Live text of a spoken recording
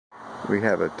We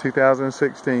have a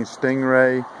 2016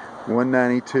 Stingray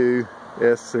 192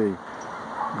 SC.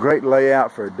 Great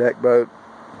layout for a deck boat.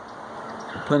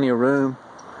 Plenty of room.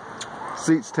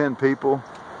 Seats 10 people.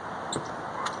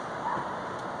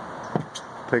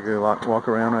 Take a walk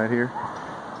around right here.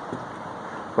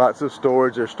 Lots of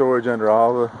storage. There's storage under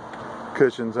all the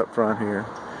cushions up front here.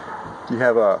 You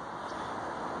have a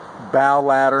bow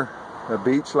ladder, a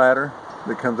beach ladder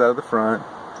that comes out of the front.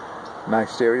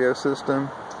 Nice stereo system.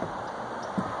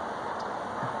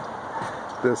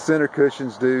 The center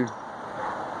cushions do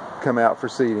come out for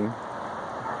seating.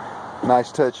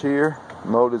 Nice touch here.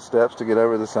 Molded steps to get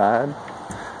over the side.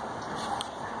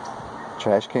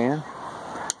 Trash can.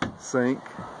 Sink.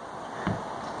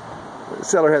 The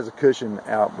Cellar has a cushion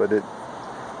out, but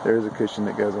there is a cushion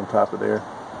that goes on top of there.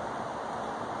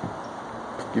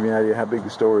 Give you an idea how big the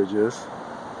storage is.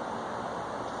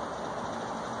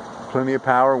 Plenty of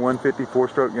power, 150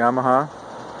 4-stroke Yamaha.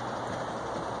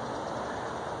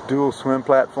 Dual swim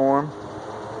platform.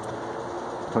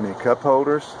 Plenty of cup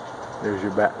holders. There's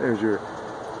your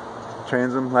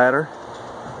transom ladder.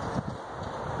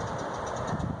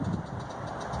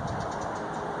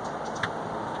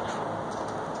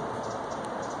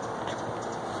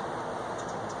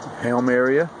 Helm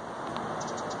area.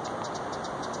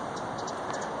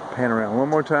 Pan around one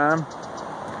more time.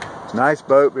 Nice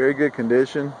boat, very good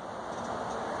condition.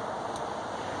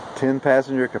 10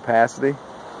 passenger capacity.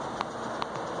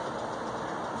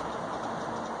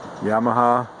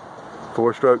 Yamaha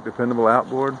 4-stroke dependable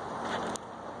outboard.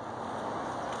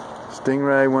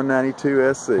 Stingray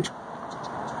 192 SC.